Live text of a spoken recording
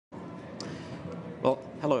Well,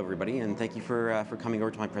 hello everybody, and thank you for coming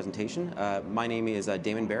over to my presentation. My name is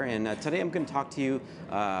Daemon Behr, and today I'm going to talk to you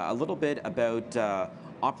a little bit about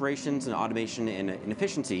operations and automation and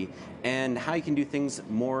efficiency, and how you can do things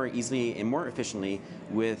more easily and more efficiently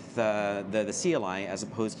with the CLI as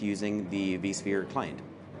opposed to using the vSphere client.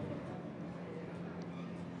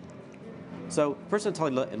 So first I'll tell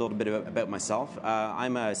you a little bit about myself.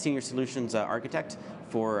 I'm a senior solutions architect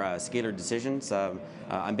for Scalar Decisions.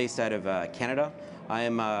 I'm based out of Canada. I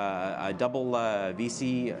am a double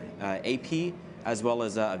VC AP, as well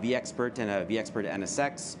as a vExpert and a vExpert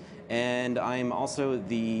NSX. And I'm also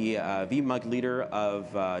the vMug leader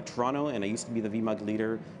of Toronto, and I used to be the vMug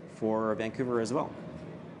leader for Vancouver as well.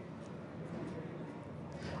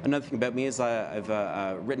 Another thing about me is I've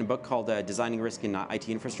written a book called Designing Risk in IT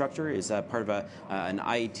Infrastructure. It's part of an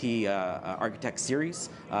IT architect series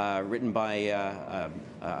written by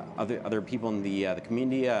other people in the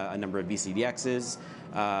community, a number of VCDXs.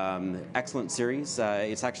 Excellent series.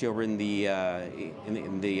 It's actually over in the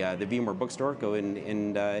VMware bookstore. Go in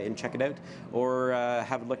and check it out, or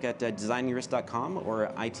have a look at designinglisk.com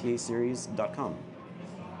or itaseries.com.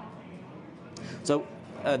 So.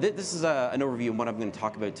 This is an overview of what I'm going to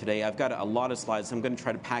talk about today. I've got a lot of slides, so I'm going to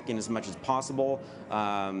try to pack in as much as possible,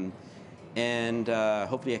 and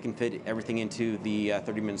hopefully I can fit everything into the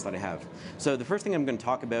 30 minutes that I have. So the first thing I'm going to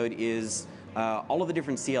talk about is all of the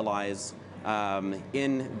different CLIs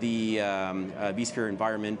in the vSphere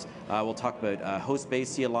environment. We'll talk about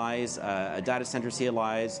host-based CLIs, data center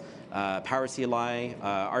CLIs, Power CLI,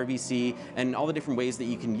 RVC, and all the different ways that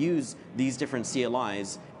you can use these different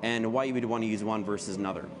CLIs and why you would want to use one versus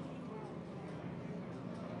another.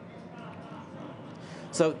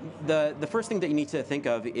 So the first thing that you need to think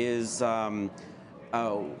of is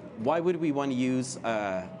why would we want to use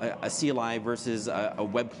a CLI versus a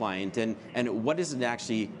web client, and what is it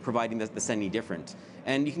actually providing that's any different?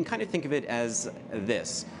 And you can kind of think of it as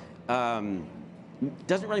this.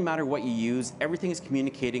 Doesn't really matter what you use. Everything is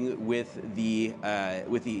communicating with the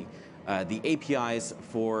APIs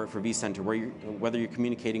for vCenter, whether you're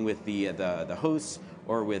communicating with the hosts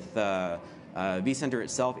or with vCenter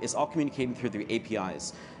itself. It's all communicating through the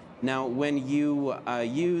APIs. Now, when you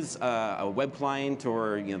use a web client,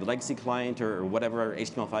 or the legacy client, or whatever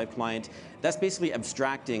HTML5 client, that's basically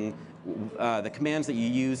abstracting the commands that you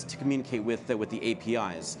use to communicate with the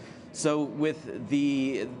APIs. So with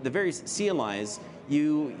the various CLIs,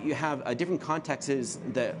 you have different contexts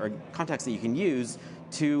that you can use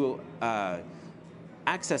to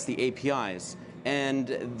access the APIs, and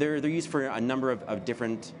they're used for a number of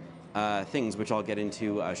different things, which I'll get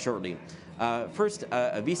into shortly. First,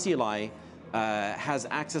 a vCLI has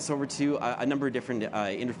access over to a number of different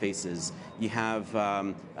interfaces. You have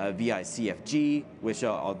VICFG, which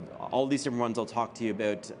all these different ones I'll talk to you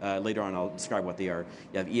about later on. I'll describe what they are.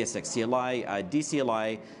 You have ESX CLI,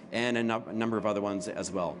 DCLI, and a number of other ones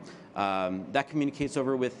as well. That communicates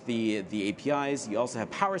over with the APIs. You also have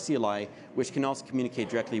Power CLI, which can also communicate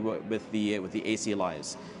directly with the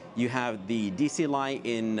ACLIs. You have the DCLI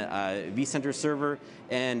in vCenter server,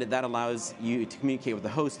 and that allows you to communicate with the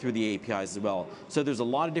host through the APIs as well. So there's a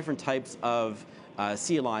lot of different types of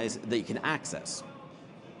CLIs that you can access.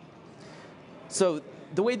 So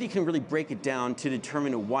the way that you can really break it down to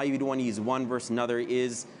determine why you'd want to use one versus another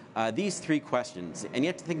is these three questions. And you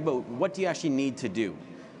have to think about, what do you actually need to do?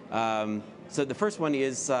 So the first one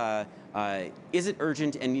is it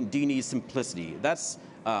urgent, and do you need simplicity? That's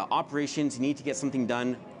operations. You need to get something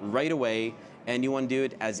done right away, and you want to do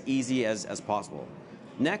it as easy as possible.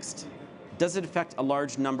 Next, does it affect a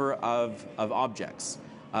large number of objects?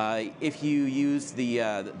 If you use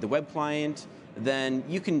the web client, then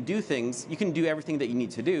you can do things. You can do everything that you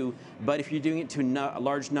need to do, but if you're doing it to a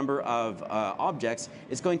large number of objects,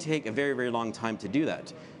 it's going to take a very, very long time to do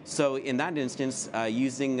that. So in that instance,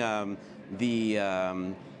 using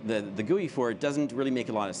the GUI for it doesn't really make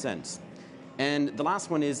a lot of sense. And the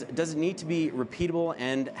last one is, does it need to be repeatable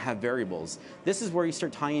and have variables? This is where you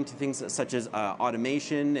start tying into things such as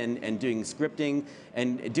automation and doing scripting,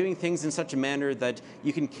 and doing things in such a manner that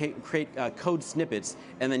you can create code snippets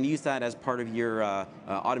and then use that as part of your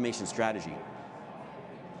automation strategy.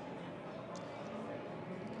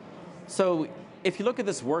 So if you look at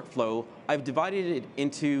this workflow, I've divided it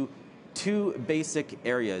into two basic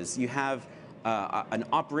areas. You have an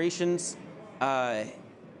operations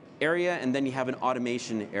area, and then you have an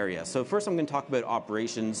automation area. So first I'm going to talk about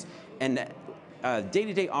operations, and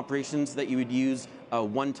day-to-day operations that you would use a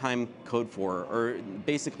one-time code for, or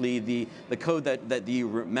basically the code that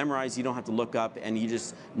you memorize, you don't have to look up, and you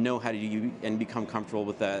just know how to do and become comfortable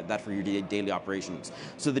with that for your daily operations.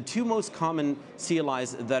 So the two most common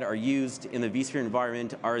CLIs that are used in the vSphere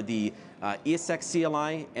environment are the ESX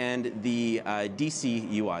CLI and the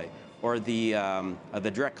DC UI, or the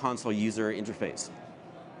Direct Console User Interface.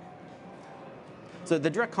 So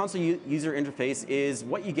the Direct Console User Interface is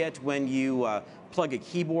what you get when you plug a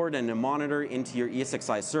keyboard and a monitor into your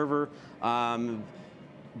ESXi server.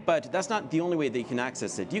 But that's not the only way that you can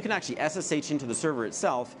access it. You can actually SSH into the server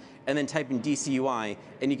itself and then type in DCUI,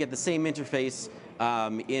 and you get the same interface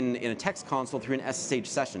in a text console through an SSH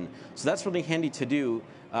session. So that's really handy to do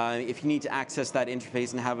if you need to access that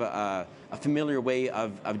interface and have a familiar way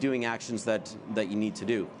of doing actions that you need to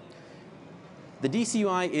do. The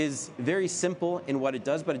DCUI is very simple in what it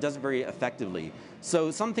does, but it does it very effectively. So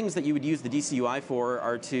some things that you would use the DCUI for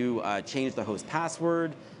are to change the host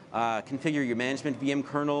password, configure your management VM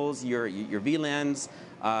kernels, your VLANs,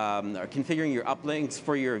 configuring your uplinks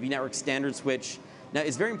for your vNetwork standard switch. Now,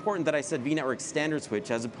 it's very important that I said vNetwork standard switch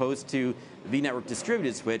as opposed to vNetwork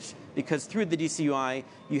distributed switch, because through the DCUI,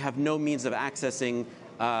 you have no means of accessing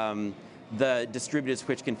the distributed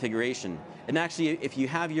switch configuration. And actually, if you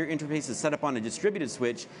have your interfaces set up on a distributed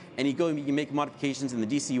switch and you make modifications in the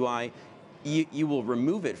DCUI, you will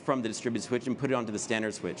remove it from the distributed switch and put it onto the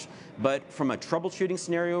standard switch. But from a troubleshooting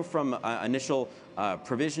scenario, from initial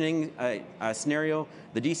provisioning scenario,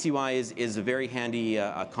 the DCUI is a very handy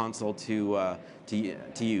console to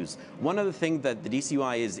use. One other thing that the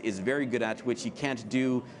DCUI is very good at, which you can't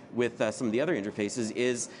do with some of the other interfaces,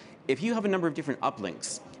 is if you have a number of different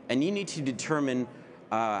uplinks and you need to determine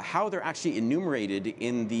how they're actually enumerated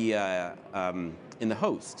in the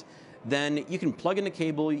host, then you can plug in a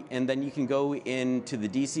cable, and then you can go into the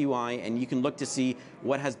DCUI, and you can look to see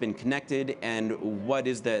what has been connected and what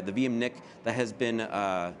is the VM NIC that has been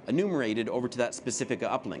enumerated over to that specific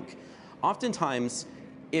uplink. Oftentimes,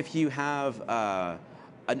 if you have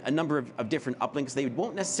a number of different uplinks, they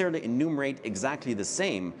won't necessarily enumerate exactly the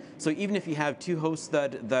same. So even if you have two hosts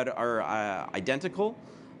that are identical,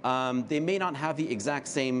 they may not have the exact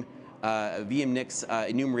same VM NICs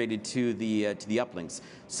enumerated to the uplinks.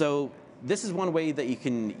 So this is one way that you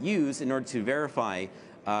can use in order to verify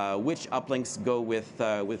which uplinks go with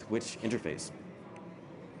which interface.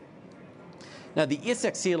 Now, the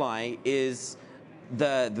ESX CLI is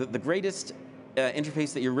the greatest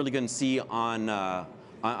interface that you're really going to see on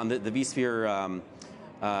the vSphere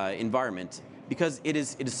environment, because it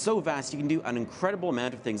is so vast. You can do an incredible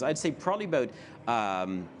amount of things. I'd say probably about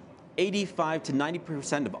 85 to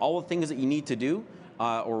 90% of all the things that you need to do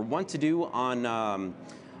or want to do on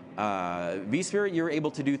vSphere, you're able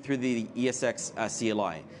to do through the ESX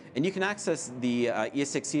CLI. And you can access the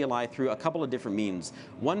ESX CLI through a couple of different means.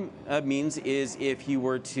 One means is if you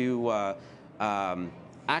were to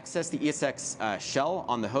access the ESX shell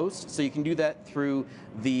on the host. So you can do that through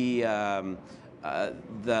the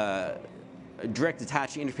direct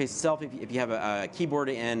attach interface itself. If you have a keyboard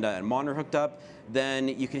and a monitor hooked up, then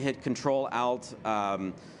you can hit Control-Alt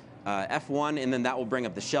F1, and then that will bring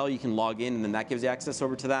up the shell. You can log in, and then that gives you access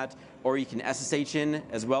over to that. Or you can SSH in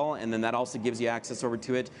as well, and then that also gives you access over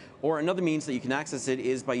to it. Or another means that you can access it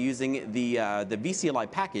is by using the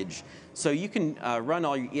vCLI package. So you can run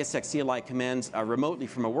all your ESX CLI commands remotely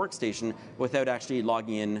from a workstation without actually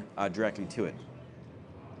logging in directly to it.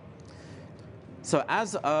 So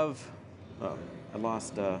as of, I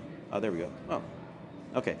lost, there we go. Oh.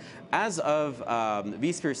 Okay. As of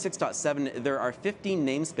vSphere 6.7, there are 15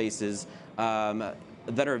 namespaces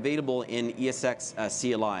that are available in ESX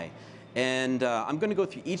CLI. And I'm going to go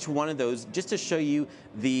through each one of those just to show you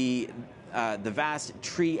the vast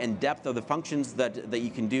tree and depth of the functions that you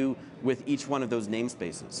can do with each one of those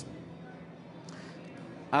namespaces.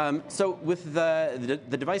 So with the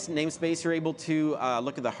device namespace, you're able to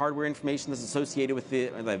look at the hardware information that's associated with the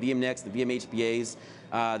VMNICs, the VMHBAs,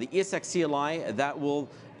 the ESX CLI that will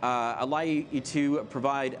allow you to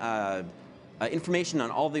provide information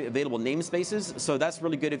on all the available namespaces. So that's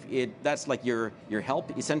really good if that's like your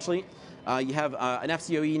help, essentially. You have an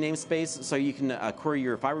FCOE namespace, so you can query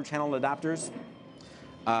your fiber channel adapters,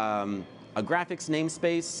 a graphics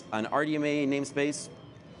namespace, an RDMA namespace.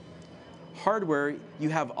 Hardware, you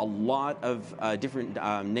have a lot of different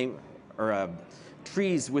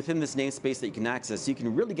trees within this namespace that you can access. So you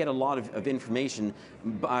can really get a lot of information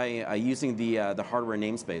by using the hardware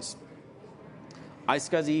namespace.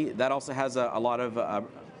 iSCSI, that also has a lot of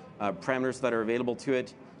parameters that are available to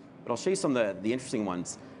it. But I'll show you some of the interesting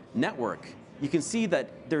ones. Network, you can see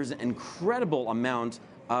that there's an incredible amount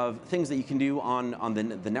of things that you can do on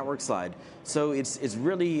the network side. So it's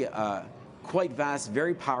really quite vast,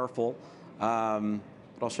 very powerful.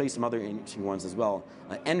 But I'll show you some other interesting ones as well.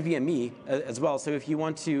 NVMe as well. So if you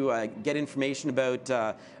want to get information about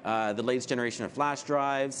the latest generation of flash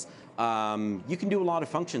drives, you can do a lot of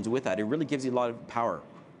functions with that. It really gives you a lot of power.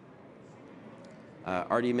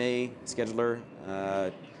 RDMA, scheduler.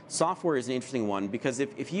 Software is an interesting one because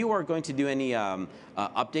if you are going to do any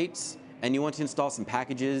updates and you want to install some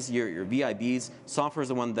packages, your VIBs, software is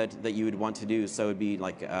the one that you would want to do. So it would be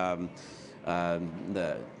like the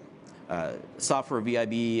software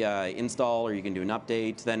VIB install, or you can do an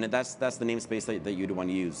update. Then that's the namespace that you'd want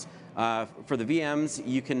to use. For the VMs,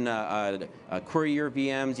 you can query your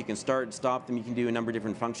VMs. You can start, stop them. You can do a number of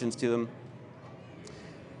different functions to them.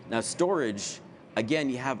 Now storage, again,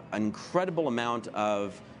 you have an incredible amount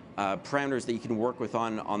of parameters that you can work with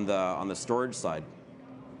on the storage side.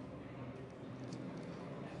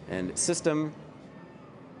 And system,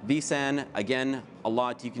 vSAN, again, a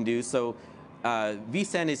lot you can do. So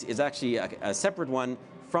vSAN is actually a separate one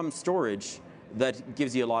from storage that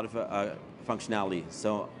gives you a lot of functionality.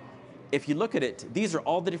 So if you look at it, these are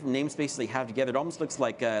all the different namespaces they have together. It almost looks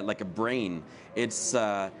like a brain. It's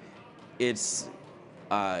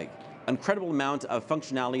incredible amount of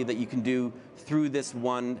functionality that you can do through this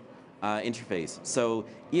one interface. So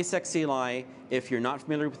ESX CLI, if you're not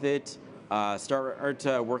familiar with it, start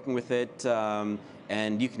working with it,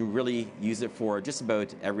 and you can really use it for just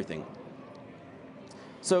about everything.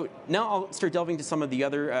 So now I'll start delving into some of the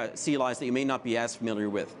other CLIs that you may not be as familiar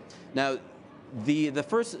with. Now, the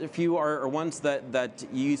first few are ones that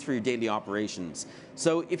you use for your daily operations.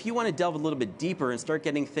 So if you want to delve a little bit deeper and start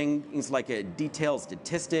getting things like detailed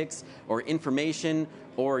statistics or information,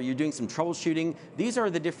 or you're doing some troubleshooting, these are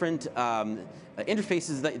the different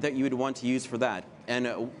interfaces that you would want to use for that.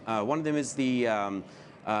 And one of them is the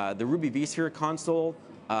Ruby vSphere console,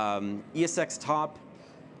 ESX top,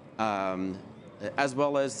 as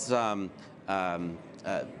well as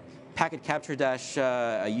packet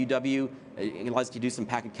capture-UW. It allows you to do some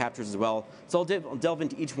packet captures as well. So I'll delve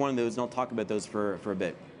into each one of those, and I'll talk about those for a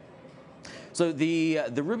bit. So the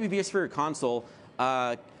Ruby vSphere console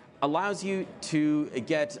allows you to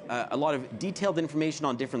get a lot of detailed information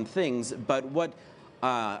on different things, but what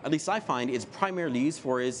at least I find is primarily used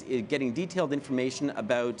for is getting detailed information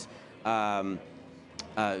about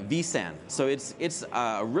vSAN. So it's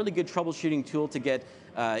a really good troubleshooting tool to get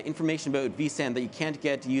information about vSAN that you can't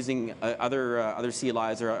get using other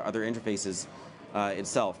CLIs or other interfaces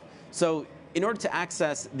itself. So in order to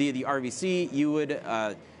access the RVC,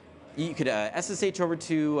 you could SSH over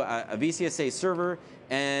to a VCSA server,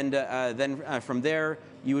 and then from there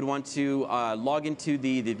you would want to log into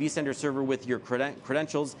the vCenter server with your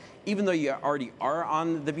credentials. Even though you already are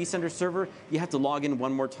on the vCenter server, you have to log in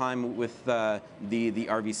one more time with the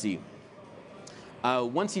RVC.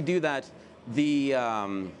 Once you do that, the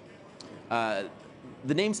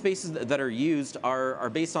namespaces that are used are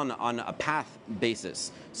based on a path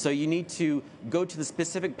basis. So you need to go to the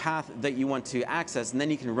specific path that you want to access, and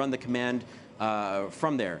then you can run the command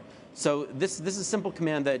from there. So this is a simple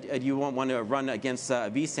command that you won't want to run against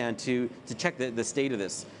vSAN to check the state of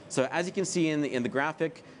this. So as you can see in the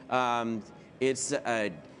graphic, it's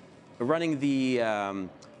running the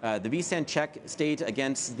vSAN check state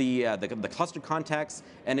against the cluster contacts,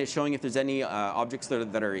 and it's showing if there's any objects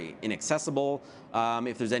that are inaccessible,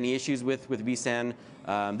 if there's any issues with vSAN.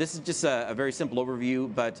 This is just a very simple overview,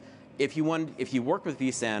 but if you work with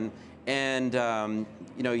vSAN and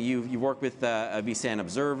you work with a vSAN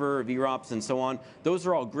observer, VROPs, and so on, those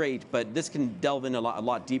are all great, but this can delve in a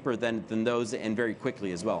lot deeper than those, and very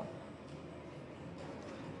quickly as well.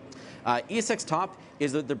 ESX top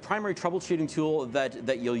is the primary troubleshooting tool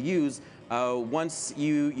that you'll use once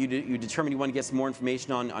you determine you want to get some more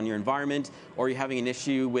information on your environment, or you're having an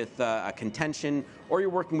issue with a contention, or you're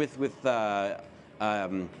working with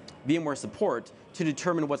VMware support to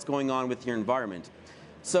determine what's going on with your environment.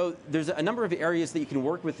 So there's a number of areas that you can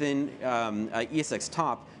work within ESX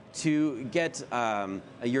top to get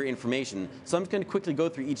your information. So I'm just going to quickly go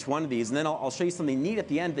through each one of these, and then I'll show you something neat at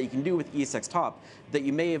the end that you can do with ESX top that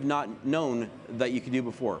you may have not known that you could do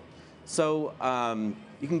before. So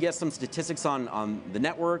you can get some statistics on the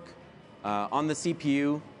network, on the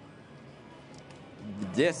CPU, the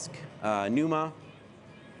disk, NUMA,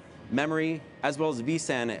 memory, as well as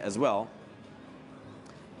vSAN as well.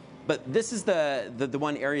 But this is the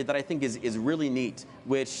one area that I think is really neat,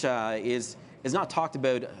 which is is not talked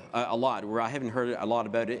about a lot, where I haven't heard a lot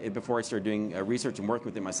about it before I started doing research and working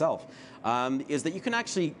with it myself, is that you can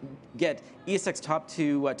actually get ESXtop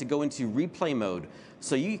to go into replay mode.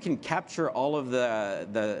 So you can capture all of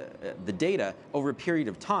the data over a period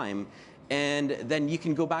of time, and then you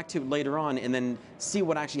can go back to it later on and then see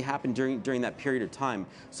what actually happened during that period of time.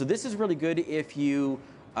 So this is really good if you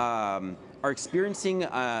are experiencing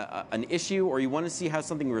an issue, or you want to see how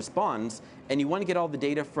something responds, and you want to get all the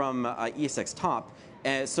data from ESXtop,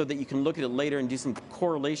 so that you can look at it later and do some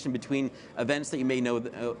correlation between events that you may know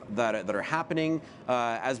that are happening,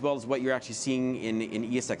 as well as what you're actually seeing in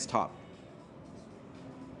ESXtop.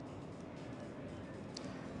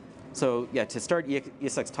 So yeah, to start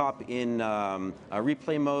ESXtop in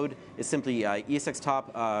replay mode is simply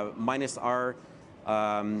ESXtop -R,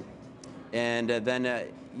 and then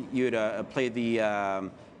you'd play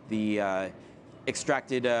the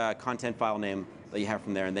extracted content file name that you have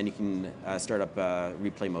from there, and then you can start up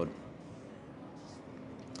replay mode.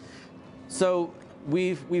 So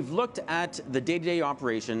we've looked at the day-to-day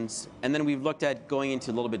operations, and then we've looked at going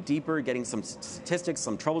into a little bit deeper, getting some statistics,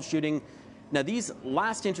 some troubleshooting. Now, these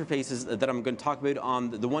last interfaces that I'm going to talk about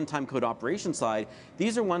on the one-time code operation side,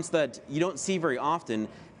 these are ones that you don't see very often,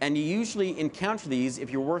 and you usually encounter these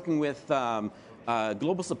if you're working with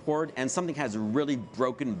global support and something has really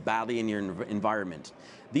broken badly in your environment.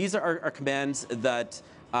 These are commands that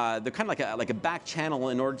they're kind of like a back channel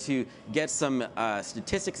in order to get some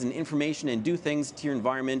statistics and information and do things to your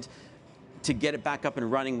environment to get it back up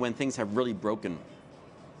and running when things have really broken.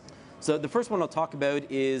 So the first one I'll talk about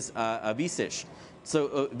is vSphere.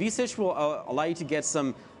 So vSphere will allow you to get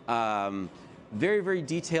some very, very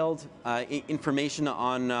detailed information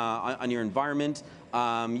on your environment.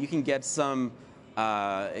 You can get some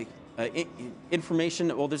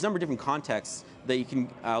information. Well, there's a number of different contexts that you can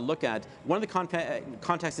look at. One of the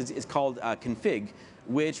contexts is called config,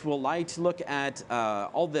 which will allow you to look at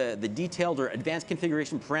all the detailed or advanced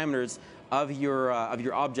configuration parameters of your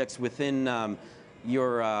objects within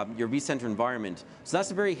your vCenter environment. So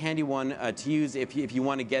that's a very handy one to use if you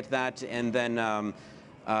want to get that and then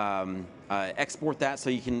export that so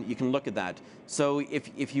you can look at that. So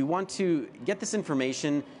if you want to get this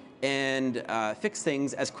information and fix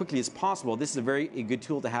things as quickly as possible, this is a very good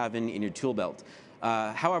tool to have in your tool belt.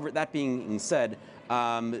 However, that being said,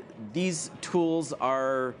 these tools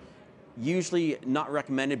are usually not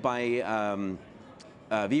recommended by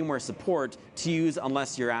VMware support to use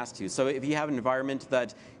unless you're asked to. So if you have an environment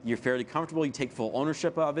that you're fairly comfortable, you take full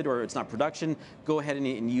ownership of it, or it's not production, go ahead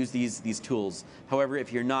and use these tools. However,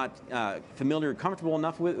 if you're not familiar or comfortable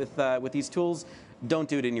enough with these tools, don't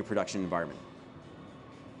do it in your production environment.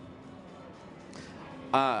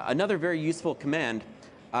 Another very useful command,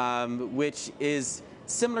 which is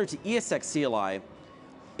similar to ESX CLI,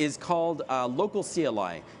 is called local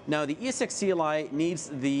CLI. Now, the ESX CLI needs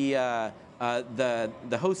the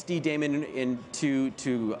hostd daemon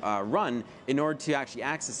to run in order to actually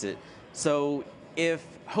access it. So if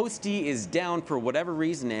hostd is down for whatever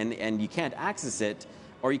reason and you can't access it,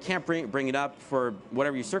 or you can't bring it up for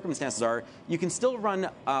whatever your circumstances are, you can still run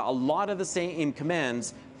a lot of the same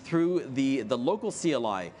commands through the local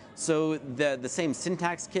CLI. So the same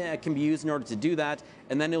syntax can be used in order to do that,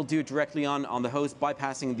 and then it'll do it directly on the host,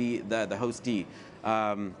 bypassing the hostd.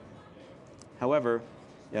 However,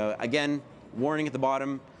 again, warning at the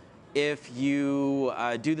bottom, if you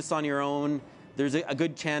do this on your own, there's a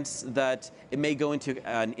good chance that it may go into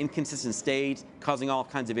an inconsistent state, causing all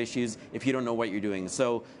kinds of issues if you don't know what you're doing.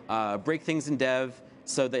 So break things in dev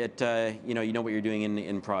so that you know what you're doing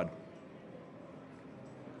in prod.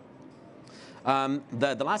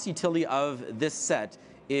 The last utility of this set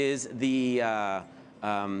is the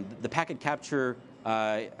packet capture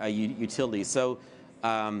utility. So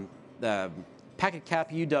the packet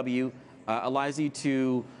cap UW allows you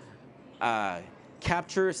to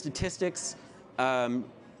capture statistics or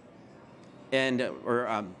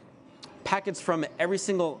packets from every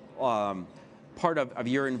single part of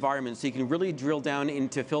your environment, so you can really drill down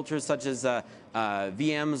into filters such as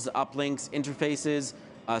VMs, uplinks, interfaces,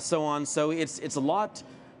 so on. So it's a lot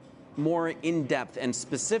more in-depth and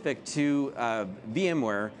specific to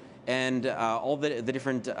VMware and all the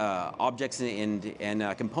different objects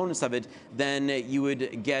and components of it than you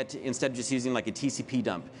would get instead of just using like a TCP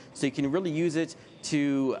dump. So you can really use it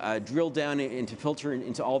to drill down into filter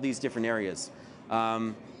into all these different areas.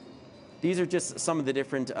 These are just some of the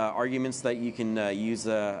different arguments that you can use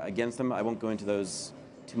against them. I won't go into those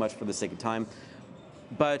too much for the sake of time.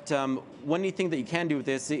 But one neat thing that you can do with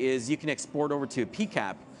this is you can export over to a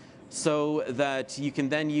PCAP so that you can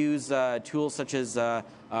then use tools such as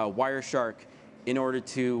Wireshark in order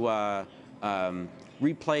to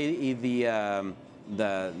replay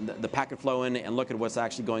the packet flow and look at what's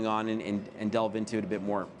actually going on and delve into it a bit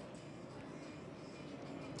more.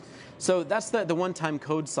 So that's the one-time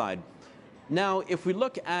code side. Now, if we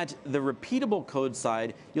look at the repeatable code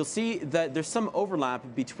side, you'll see that there's some overlap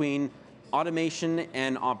between automation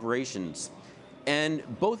and operations. And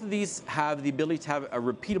both of these have the ability to have a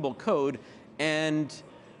repeatable code, and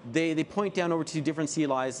they point down over to different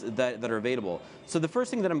CLIs that are available. So the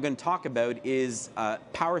first thing that I'm going to talk about is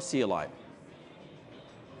Power CLI.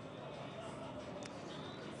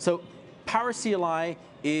 So Power CLI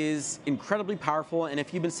is incredibly powerful, and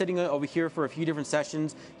if you've been sitting over here for a few different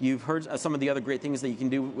sessions, you've heard some of the other great things that you can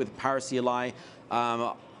do with Power CLI.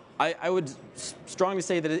 I would strongly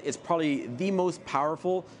say that it's probably the most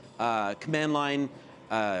powerful command line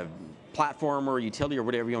platform or utility or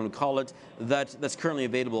whatever you want to call it that's currently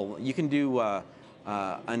available. You can do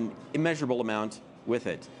an immeasurable amount with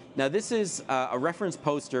it. Now this is a reference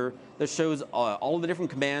poster that shows all the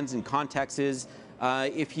different commands and contexts.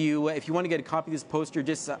 If you want to get a copy of this poster,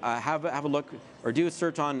 just have a look or do a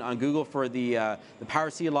search on Google for the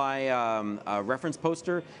Power CLI reference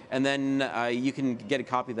poster, and then you can get a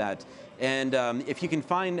copy of that. And if you can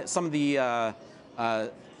find some of the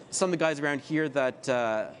guys around here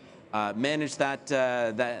that manage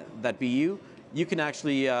that BU, you can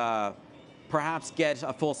actually perhaps get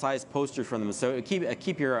a full-size poster from them. So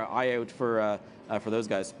keep your eye out for those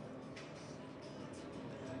guys.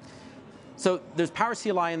 So there's Power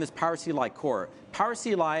CLI and there's Power CLI Core. Power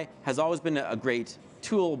CLI has always been a great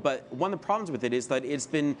tool, but one of the problems with it is that it's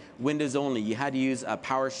been Windows only. You had to use a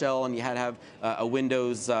PowerShell and you had to have a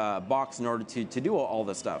Windows box in order to do all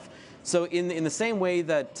this stuff. So in the same way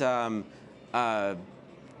that a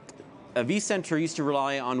vCenter used to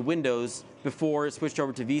rely on Windows before it switched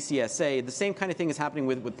over to VCSA, the same kind of thing is happening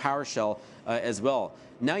with PowerShell as well.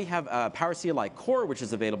 Now you have Power CLI Core, which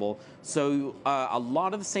is available. So a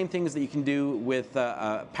lot of the same things that you can do with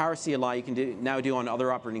Power CLI, you can now do on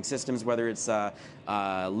other operating systems, whether it's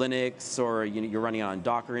Linux or you're running on a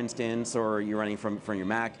Docker instance or you're running from your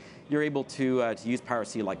Mac. You're able to use Power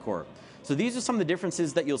CLI Core. So these are some of the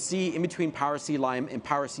differences that you'll see in between Power CLI and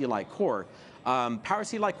Power CLI Core. Power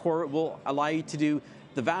CLI Core will allow you to do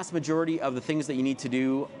the vast majority of the things that you need to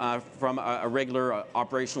do from a regular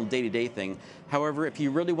operational day-to-day thing. However, if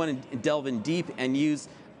you really want to delve in deep and use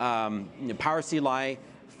Power CLI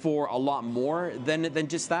for a lot more than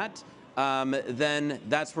just that, then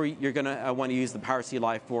that's where you're going to want to use the Power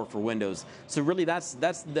CLI for Windows. So really, that's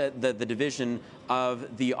the division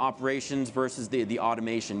of the operations versus the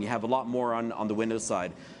automation. You have a lot more on the Windows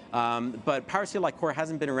side. But Power CLI Core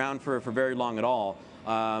hasn't been around for very long at all.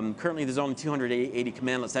 Currently, there's only 280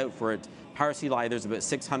 commandlets out for it. Power CLI, there's about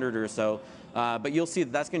 600 or so. But you'll see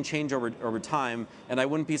that that's going to change over time. And I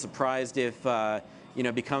wouldn't be surprised if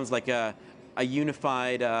it becomes like a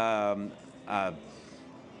unified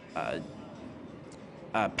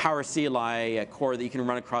Power CLI core that you can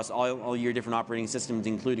run across all your different operating systems,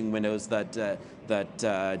 including Windows that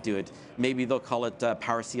do it. Maybe they'll call it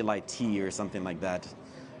Power CLI T or something like that.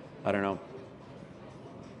 I don't know.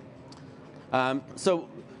 So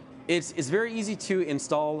it's very easy to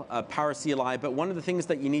install Power CLI, but one of the things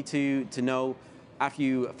that you need to know after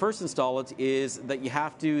you first install it is that you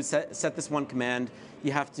have to set this one command.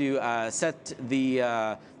 You have to set the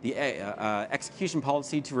execution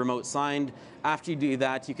policy to remote signed. After you do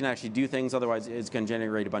that, you can actually do things. Otherwise, it's going to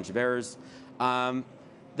generate a bunch of errors.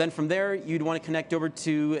 Then from there, you'd want to connect over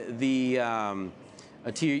to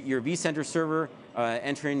your vCenter server,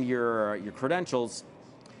 enter in your credentials.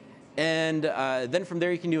 And then from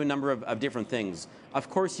there, you can do a number of different things. Of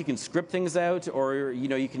course, you can script things out, or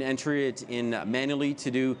you can enter it in manually to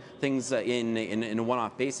do things in a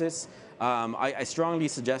one-off basis. I strongly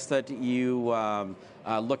suggest that you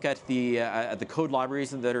look at the code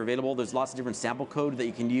libraries that are available. There's lots of different sample code that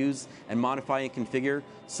you can use and modify and configure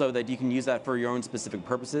so that you can use that for your own specific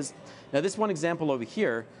purposes. Now, this one example over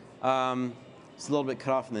here, it's a little bit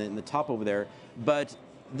cut off in the top over there, but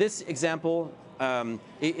this example,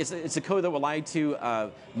 it's a code that will allow you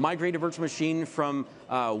to migrate a virtual machine from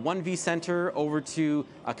one vCenter over to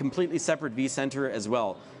a completely separate vCenter as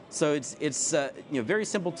well. So it's very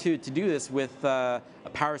simple to do this with a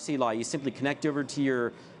Power CLI. You simply connect over to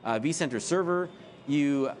your vCenter server.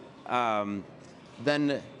 You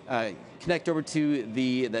then connect over to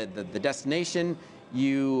the destination.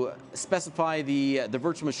 You specify the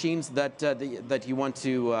virtual machines that you want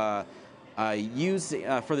to use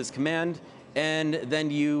for this command, and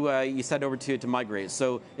then you set over to migrate.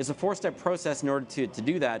 So it's a four-step process in order to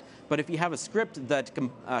do that. But if you have a script that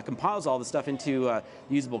compiles all the stuff into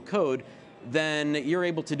usable code, then you're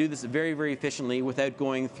able to do this very, very efficiently without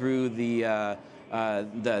going through the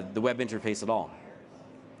web interface at all.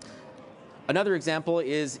 Another example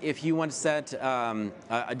is if you want to set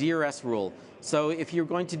a DRS rule. So if you're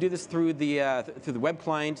going to do this through the web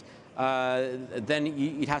client, then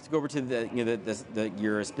you'd have to go over to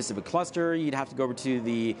your specific cluster. You'd have to go over to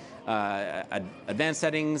the advanced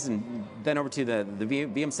settings, and then over to the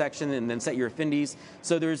VM section, and then set your affinities.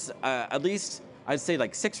 So there's at least, I'd say,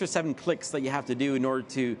 like 6 or 7 clicks that you have to do in order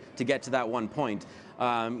to get to that one point.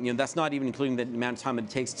 That's not even including the amount of time it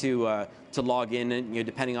takes to log in, and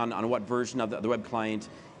depending on what version of the web client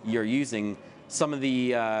you're using. Some of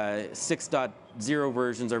the 6.0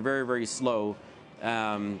 versions are very, very slow.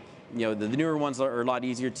 The newer ones are a lot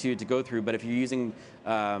easier to go through, but if you're using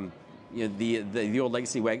the old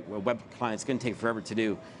legacy web clients, it's going to take forever to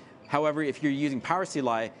do. However, if you're using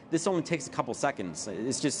PowerCLI, this only takes a couple seconds.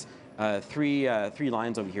 It's just three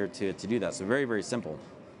lines over here to do that. So very, very simple.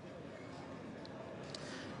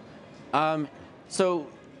 So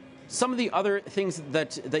some of the other things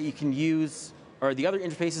that you can use, or the other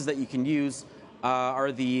interfaces that you can use,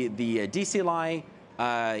 are the DCLI,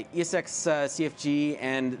 ESX CFG,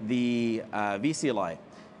 and the vCLI.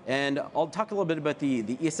 And I'll talk a little bit about the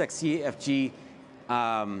ESX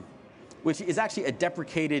CFG, which is actually a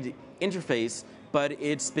deprecated interface, but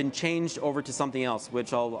it's been changed over to something else,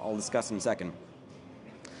 which I'll discuss in a second.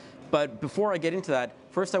 But before I get into that,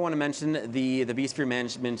 first I want to mention the vSphere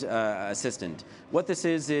Management Assistant. What this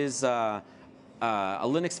is a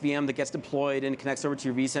Linux VM that gets deployed and connects over to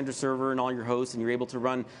your vCenter server and all your hosts, and you're able to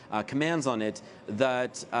run commands on it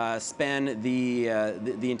that span the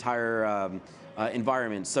entire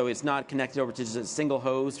environment. So it's not connected over to just a single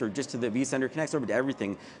host or just to the vCenter. It connects over to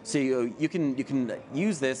everything. So you can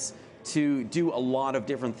use this to do a lot of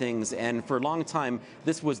different things. And for a long time,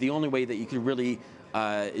 this was the only way that you could really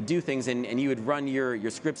do things, and you would run your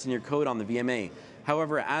scripts and your code on the VMA.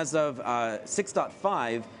 However, as of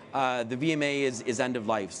 6.5, the VMA is end of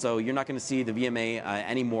life, so you're not going to see the VMA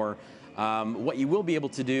anymore. What you will be able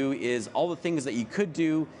to do is all the things that you could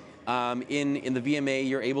do in the VMA,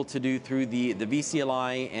 you're able to do through the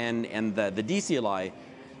vCLI and the DCLI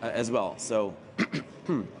as well. So,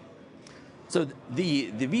 so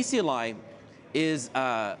the vCLI is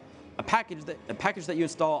a package that you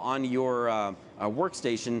install on your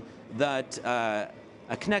workstation that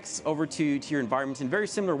connects over to your environment in a very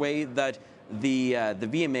similar way that the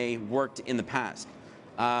VMA worked in the past.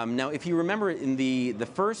 Now, if you remember in the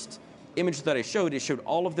first image that I showed, it showed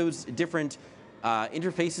all of those different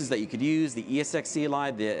interfaces that you could use: the ESX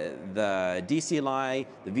CLI, the DCLI,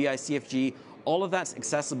 the VICFG. All of that's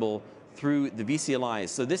accessible through the vCLI.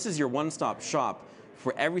 So this is your one-stop shop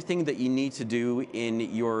for everything that you need to do in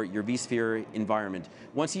your vSphere environment.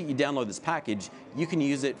 Once you download this package, you can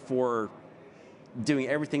use it for doing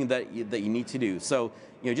everything that you need to do. So,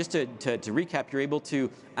 just to recap, you're able to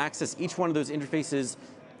access each one of those interfaces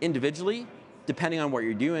individually, depending on what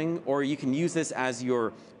you're doing, or you can use this as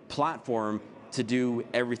your platform to do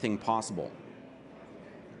everything possible.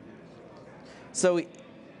 So,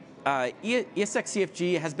 ESX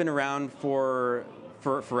CFG has been around for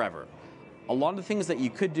forever. A lot of the things that you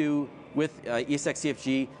could do with ESX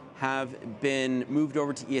CFG have been moved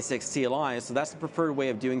over to ESX CLI, so that's the preferred way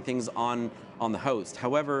of doing things on the host.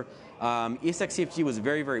 However, ESX CFG was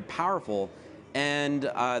very, very powerful, and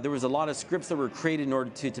there was a lot of scripts that were created in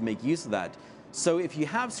order to make use of that. So if you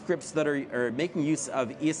have scripts that are making use of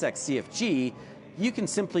ESX CFG, you can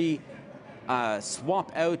simply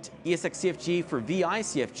swap out ESX CFG for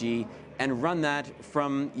VICFG and run that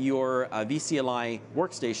from your vCLI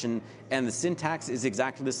workstation, and the syntax is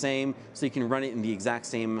exactly the same, so you can run it in the exact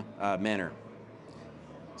same manner.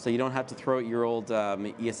 So you don't have to throw out your old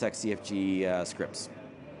ESX CFG scripts.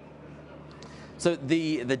 So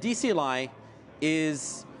the DCLI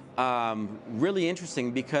is really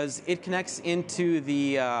interesting because it connects into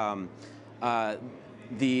the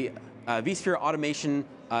vSphere automation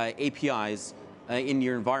APIs in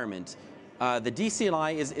your environment. The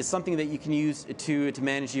DCLI is something that you can use to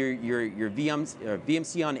manage your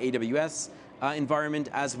VMC on AWS environment,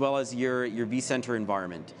 as well as your vCenter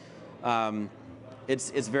environment.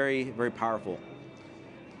 It's very, very powerful.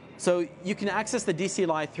 So you can access the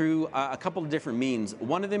DCLI through a couple of different means.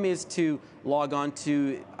 One of them is to log on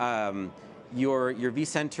to your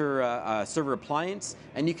vCenter server appliance,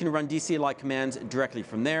 and you can run DCLI commands directly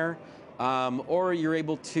from there. Or you're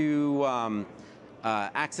able to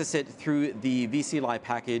access it through the vCLI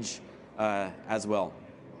package as well.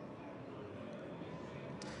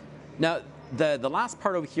 Now, the last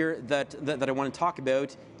part over here that I want to talk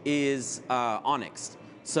about is Onyx.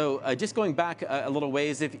 So just going back a little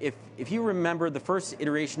ways, if you remember the first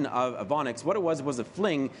iteration of Onyx, what it was a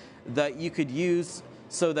fling that you could use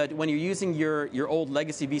so that when you're using your old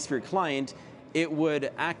legacy vSphere client, it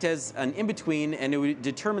would act as an in-between, and it would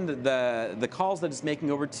determine the calls that it's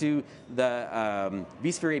making over to the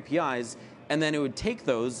vSphere APIs, and then it would take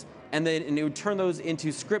those, and it would turn those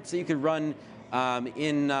into scripts that you could run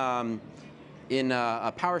in a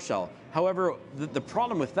PowerShell. However, the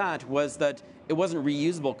problem with that was that it wasn't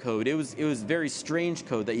reusable code. It was very strange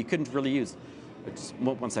code that you couldn't really use. Just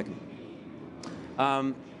one second.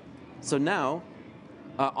 So now,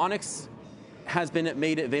 Onyx has been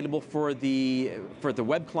made available for the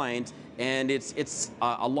web client, and it's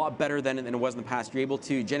a lot better than it was in the past. You're able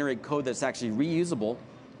to generate code that's actually reusable.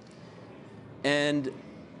 And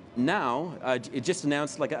now, it just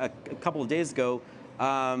announced like a couple of days ago,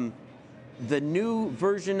 the new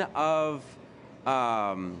version of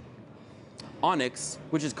Onyx,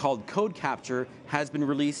 which is called Code Capture, has been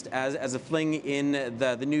released as a fling in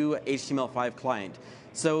the new HTML5 client.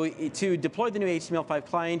 So to deploy the new HTML5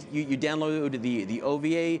 client, you download the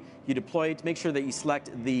OVA, you deploy it, make sure that you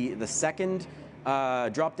select the second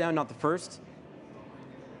drop-down, not the first,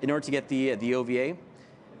 in order to get the OVA.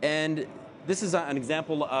 And this is an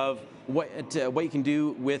example of what you can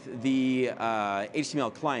do with the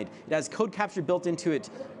HTML client. It has Code Capture built into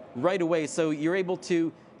it right away, so you're able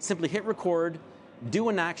to simply hit record, do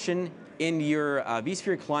an action in your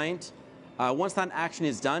vSphere client. Once that action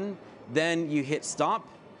is done, then you hit stop,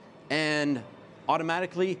 and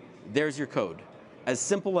automatically there's your code. As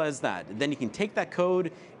simple as that. Then you can take that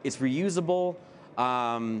code. It's reusable.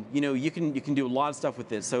 You can do a lot of stuff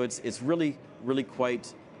with it. So it's really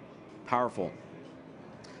quite powerful.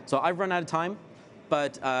 So I've run out of time,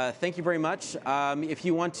 but thank you very much. If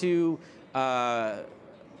you want to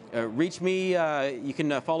reach me, you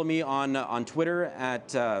can follow me on Twitter at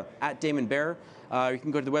Daemon Behr. You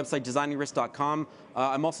can go to the website designingrisk.com.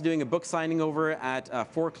 I'm also doing a book signing over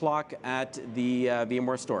at 4 o'clock at the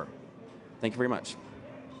VMware store. Thank you very much.